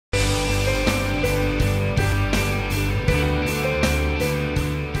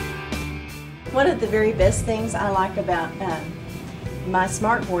One of the very best things I like about my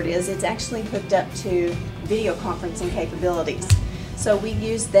smartboard is it's actually hooked up to video conferencing capabilities. So we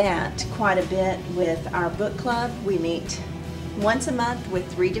use that quite a bit with our book club. We meet once a month with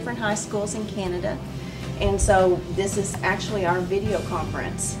 3 different high schools in Canada. And so this is actually our video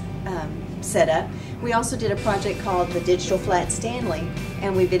conference setup. We also did a project called the Digital Flat Stanley,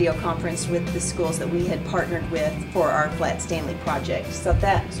 and we video conferenced with the schools that we had partnered with for our Flat Stanley project. So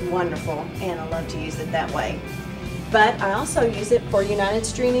that's wonderful, and I love to use it that way. But I also use it for United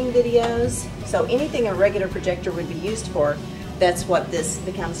streaming videos, so anything a regular projector would be used for, that's what this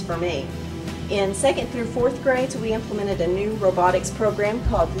becomes for me. In 2nd through 4th grades, we implemented a new robotics program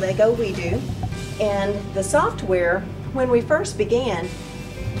called Lego We Do, and the software, when we first began,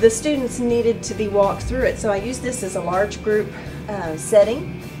 the students needed to be walked through it. So I used this as a large group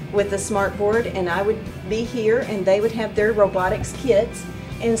setting with the smartboard, and I would be here and they would have their robotics kits.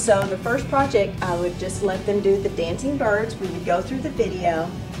 And so the first project, I would just let them do the dancing birds. We would go through the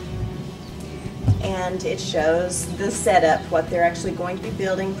video and it shows the setup, what they're actually going to be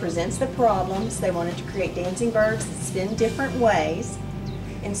building, presents the problems. They wanted to create dancing birds that spin different ways.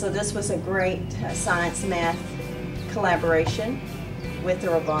 And so this was a great science math collaboration with the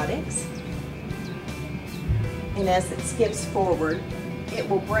robotics. And as it skips forward, it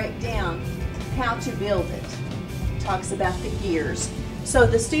will break down how to build it. It talks about the gears. So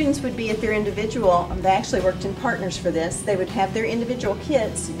the students would be at their individual, they actually worked in partners for this, they would have their individual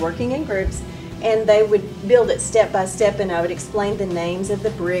kits working in groups, and they would build it step by step, and I would explain the names of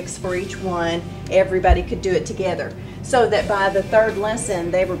the bricks for each one. Everybody could do it together. So that by the 3rd lesson,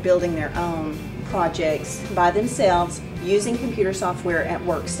 they were building their own projects by themselves using computer software at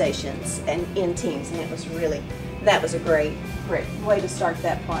workstations and in teams, and that was a great way to start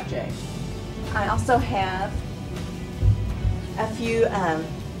that project. I also have a few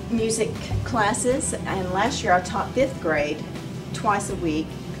music classes, and last year I taught 5th grade twice a week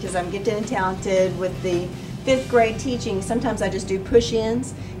because I'm gifted and talented with the 5th grade teaching. Sometimes I just do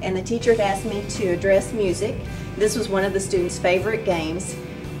push-ins, and the teacher had asked me to address music. This was one of the students' favorite games.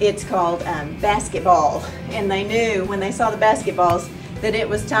 It's called basketball, and they knew when they saw the basketballs that it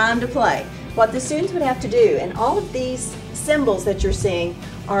was time to play. What the students would have to do, and all of these symbols that you're seeing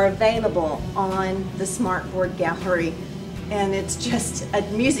are available on the Smartboard Gallery, and it's just a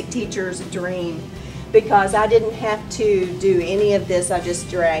music teacher's dream because I didn't have to do any of this, I just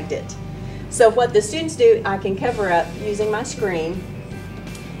dragged it. So what the students do, I can cover up using my screen.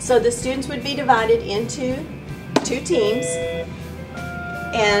 So the students would be divided into 2 teams,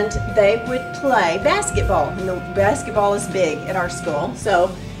 and they would play basketball, and the basketball is big at our school,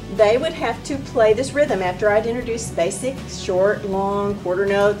 so they would have to play this rhythm after I'd introduced basic, short, long, quarter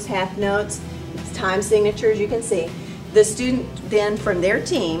notes, half notes, time signatures, you can see. The student then from their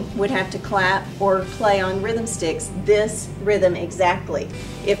team would have to clap or play on rhythm sticks this rhythm exactly.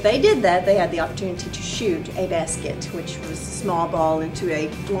 If they did that, they had the opportunity to shoot a basket, which was a small ball into a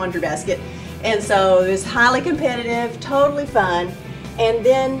laundry basket. And so it was highly competitive, totally fun. And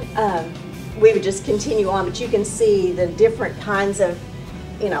then we would just continue on, but you can see the different kinds of,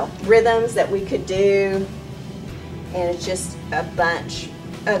 rhythms that we could do, and it's just a bunch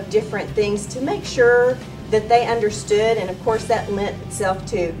of different things to make sure that they understood. And of course that lent itself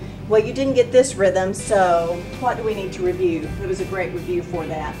to, well, you didn't get this rhythm, so what do we need to review? It was a great review for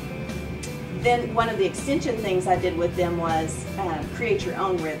that. Then one of the extension things I did with them was create your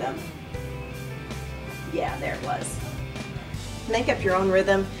own rhythm. Yeah, there it was. Make up your own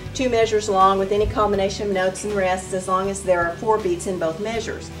rhythm, 2 measures long with any combination of notes and rests, as long as there are 4 beats in both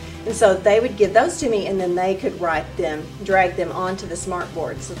measures. And so they would give those to me, and then they could write them, drag them onto the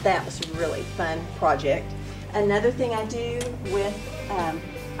smartboard. So that was a really fun project. Another thing I do with,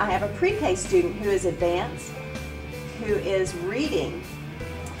 I have a pre-K student who is advanced, who is reading,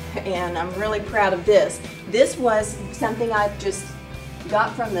 and I'm really proud of this. This was something I just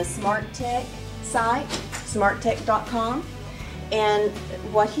got from the SmartTech site, smarttech.com. And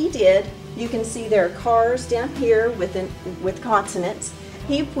what he did, you can see there are cars down here with consonants.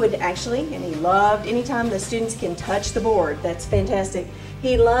 He would actually, and he loved anytime the students can touch the board, that's fantastic.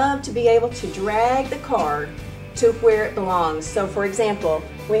 He loved to be able to drag the card to where it belongs. So for example,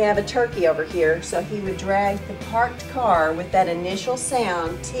 we have a turkey over here, so he would drag the parked car with that initial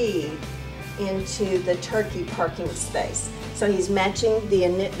sound, T, into the turkey parking space. So he's matching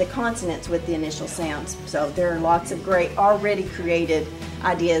the consonants with the initial sounds. So there are lots of great already created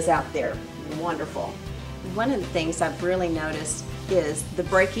ideas out there. Wonderful. One of the things I've really noticed is the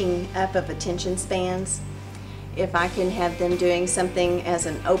breaking up of attention spans. If I can have them doing something as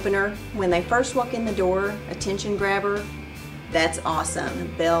an opener, when they first walk in the door, attention grabber, That's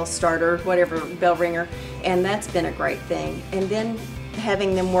awesome. Bell starter, whatever, bell ringer, and that's been a great thing. And then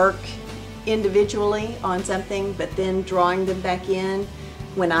having them work individually on something, but then drawing them back in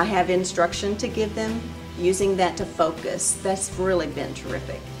when I have instruction to give them, using that to focus, that's really been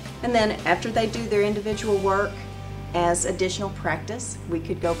terrific. And then after they do their individual work, as additional practice, we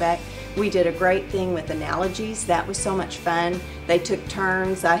could go back. We did a great thing with analogies. That was so much fun. They took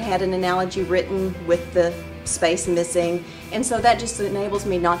turns. I had an analogy written with the space missing, and so that just enables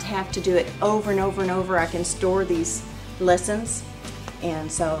me not to have to do it over and over and over. I can store these lessons,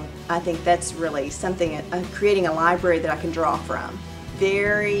 and so I think that's really something, creating a library that I can draw from.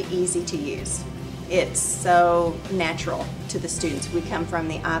 Very easy to use. It's so natural to the students. We come from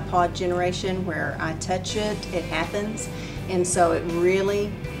the iPod generation where I touch it, it happens, and so it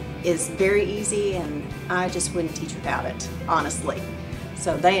really is very easy, and I just wouldn't teach without it, honestly.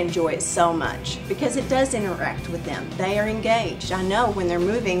 So they enjoy it so much because it does interact with them. They are engaged. I know when they're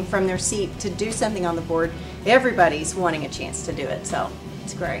moving from their seat to do something on the board, everybody's wanting a chance to do it, so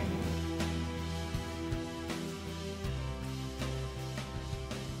it's great.